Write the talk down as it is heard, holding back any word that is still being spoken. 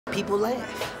people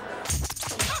laugh.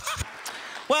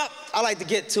 Well, I like to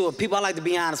get to it. People, I like to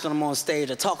be honest when I'm on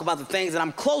stage. I talk about the things that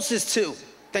I'm closest to,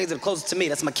 things that are closest to me.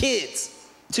 That's my kids.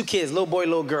 2 kids, little boy,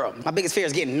 little girl. My biggest fear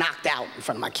is getting knocked out in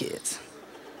front of my kids.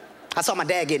 I saw my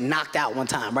dad get knocked out one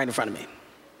time right in front of me.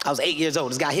 I was 8 years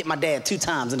old. This guy hit my dad 2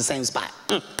 times in the same spot.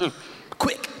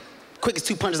 Quickest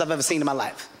 2 punches I've ever seen in my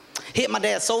life. Hit my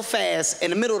dad so fast, in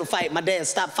the middle of the fight, my dad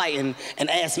stopped fighting and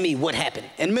asked me what happened.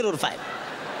 In the middle of the fight.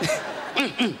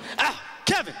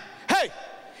 Kevin, hey,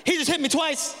 he just hit me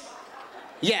twice?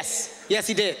 Yes,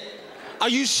 he did. Are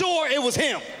you sure it was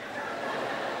him?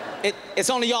 It's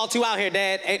only y'all 2 out here,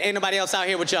 Dad. Ain't nobody else out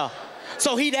here with y'all.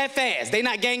 So he that fast, they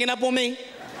not ganging up on me?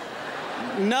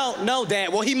 No,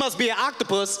 Dad. Well, he must be an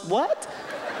octopus. What?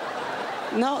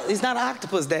 No, he's not an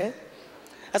octopus, Dad.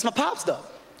 That's my pops, though.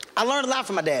 I learned a lot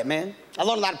from my dad, man. I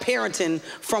learned a lot of parenting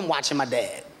from watching my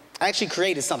dad. I actually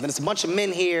created something. It's a bunch of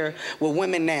men here with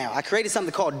women now. I created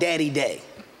something called Daddy Day.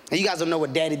 And you guys don't know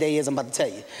what Daddy Day is, I'm about to tell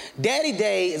you. Daddy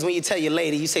Day is when you tell your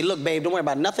lady, you say, look, babe, don't worry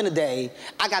about nothing today.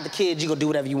 I got the kids, you go do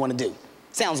whatever you want to do.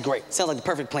 Sounds great. Sounds like the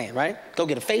perfect plan, right? Go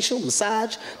get a facial,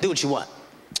 massage, do what you want.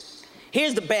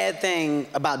 Here's the bad thing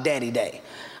about Daddy Day.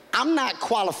 I'm not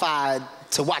qualified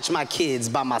to watch my kids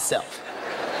by myself.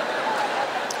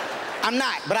 I'm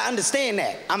not, but I understand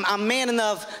that. I'm man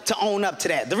enough to own up to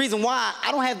that. The reason why,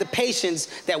 I don't have the patience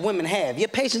that women have. Your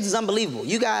patience is unbelievable.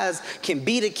 You guys can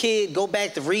beat a kid, go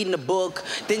back to reading a book,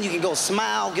 then you can go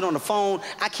smile, get on the phone.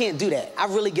 I can't do that. I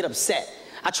really get upset.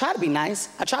 I try to be nice.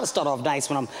 I try to start off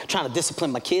nice when I'm trying to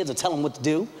discipline my kids or tell them what to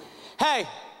do. Hey,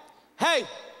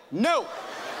 no.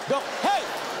 Don't, hey,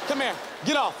 come here,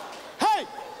 get off. Hey,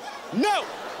 no,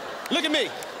 look at me.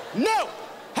 No,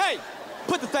 hey,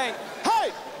 put the thing,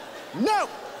 hey. No!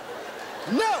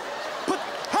 Put,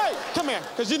 hey, come here,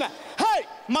 because you're not, hey,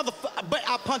 motherfucker, but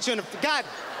I'll punch you in the, God,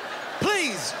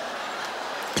 please.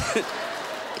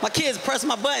 My kids press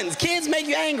my buttons. Kids make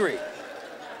you angry.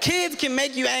 Kids can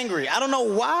make you angry. I don't know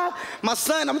why. My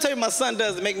son, I'm gonna tell you what my son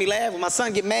does to make me laugh. When my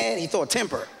son get mad, he throw a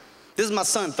temper. This is my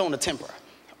son throwing a temper.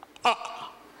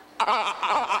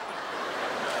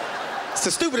 It's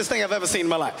the stupidest thing I've ever seen in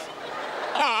my life.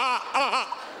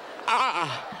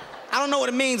 I don't know what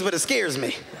it means, but it scares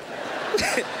me.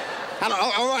 All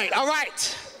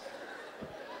right.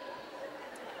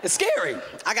 It's scary.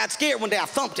 I got scared one day, I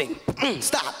thumped him.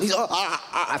 Stop.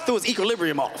 I threw his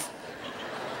equilibrium off.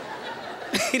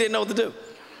 He didn't know what to do.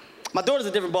 My daughter's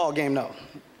a different ball game, though.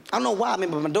 I don't know why, but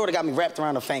my daughter got me wrapped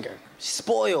around her finger. She's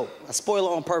spoiled. I spoil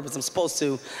her on purpose. I'm supposed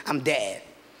to. I'm dad.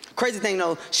 Crazy thing,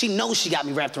 though, she knows she got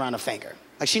me wrapped around her finger.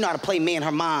 Like, she know how to play me and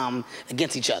her mom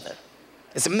against each other.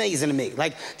 It's amazing to me.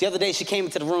 Like, the other day, she came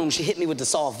into the room, she hit me with the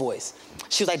soft voice.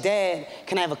 She was like, Dad,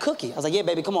 can I have a cookie? I was like, yeah,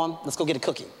 baby, come on, let's go get a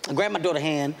cookie. I grabbed my daughter's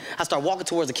hand, I started walking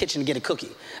towards the kitchen to get a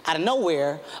cookie. Out of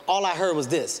nowhere, all I heard was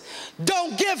this: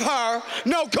 don't give her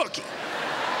no cookie.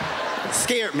 It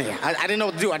scared me. I didn't know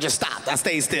what to do, I just stopped, I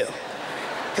stayed still.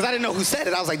 Because I didn't know who said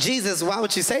it. I was like, Jesus, why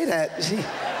would you say that?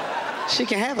 She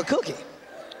can have a cookie.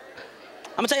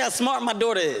 I'm gonna tell you how smart my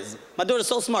daughter is. My daughter's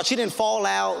so smart. She didn't fall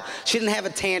out. She didn't have a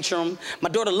tantrum. My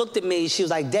daughter looked at me. She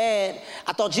was like, Dad,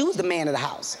 I thought you was the man of the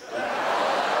house.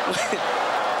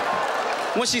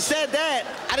 When she said that,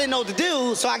 I didn't know what to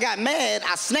do, so I got mad.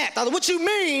 I snapped. I was like, what you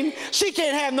mean she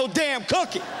can't have no damn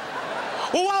cookie?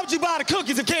 Well, why would you buy the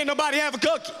cookies if can't nobody have a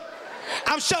cookie?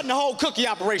 I'm shutting the whole cookie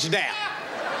operation down.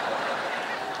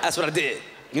 That's what I did.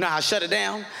 You know how I shut it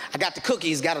down? I got the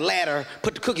cookies, got a ladder,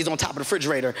 put the cookies on top of the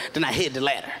refrigerator, then I hid the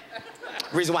ladder.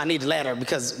 The reason why I need the ladder,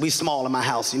 because we small in my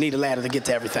house. You need a ladder to get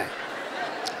to everything.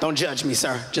 Don't judge me,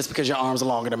 sir, just because your arms are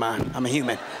longer than mine. I'm a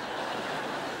human.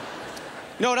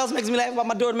 You know what else makes me laugh about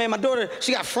my daughter, man? My daughter,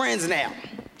 she got friends now.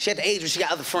 She at the age where she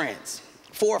got other friends.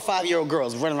 4 or 5-year-old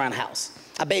girls running around the house.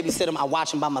 I babysit them, I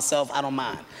watch them by myself, I don't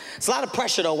mind. It's a lot of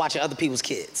pressure, though, watching other people's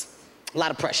kids. A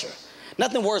lot of pressure.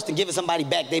 Nothing worse than giving somebody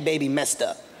back their baby messed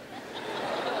up.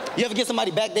 You ever give somebody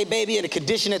back their baby in a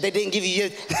condition that they didn't give you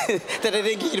that they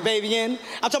didn't give you the baby in?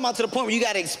 I'm talking about to the point where you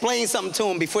gotta explain something to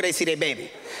them before they see their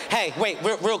baby. Hey, wait,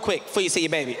 real quick, before you see your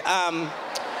baby.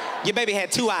 Your baby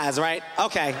had 2 eyes, right?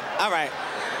 Okay, all right.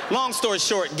 Long story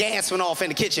short, gas went off in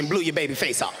the kitchen, blew your baby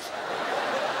face off.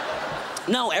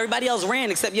 No, everybody else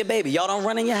ran except your baby. Y'all don't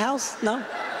run in your house? No?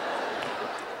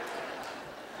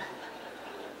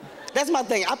 That's my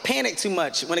thing. I panic too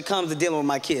much when it comes to dealing with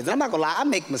my kids. And I'm not gonna lie, I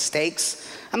make mistakes.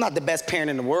 I'm not the best parent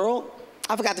in the world.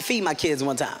 I forgot to feed my kids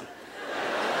one time.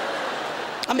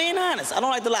 I'm being honest, I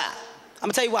don't like to lie. I'm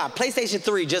gonna tell you why. PlayStation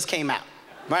 3 just came out,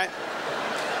 right?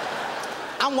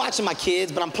 I'm watching my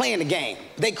kids, but I'm playing the game.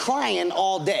 They crying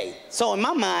all day. So in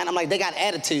my mind, I'm like, they got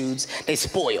attitudes, they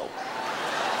spoil.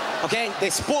 Okay? They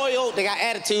spoiled, they got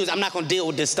attitudes. I'm not gonna deal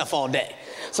with this stuff all day.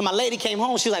 So my lady came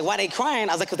home, she was like, why they crying?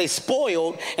 I was like, because they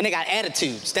spoiled and they got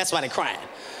attitudes. That's why they crying.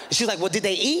 And she was like, well, did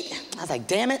they eat? I was like,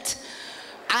 damn it.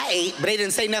 I ate, but they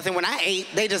didn't say nothing when I ate.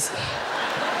 They just,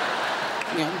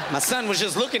 you know, my son was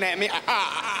just looking at me.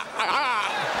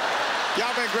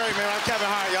 Y'all been great, man. I'm Kevin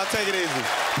Hart. Y'all take it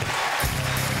easy.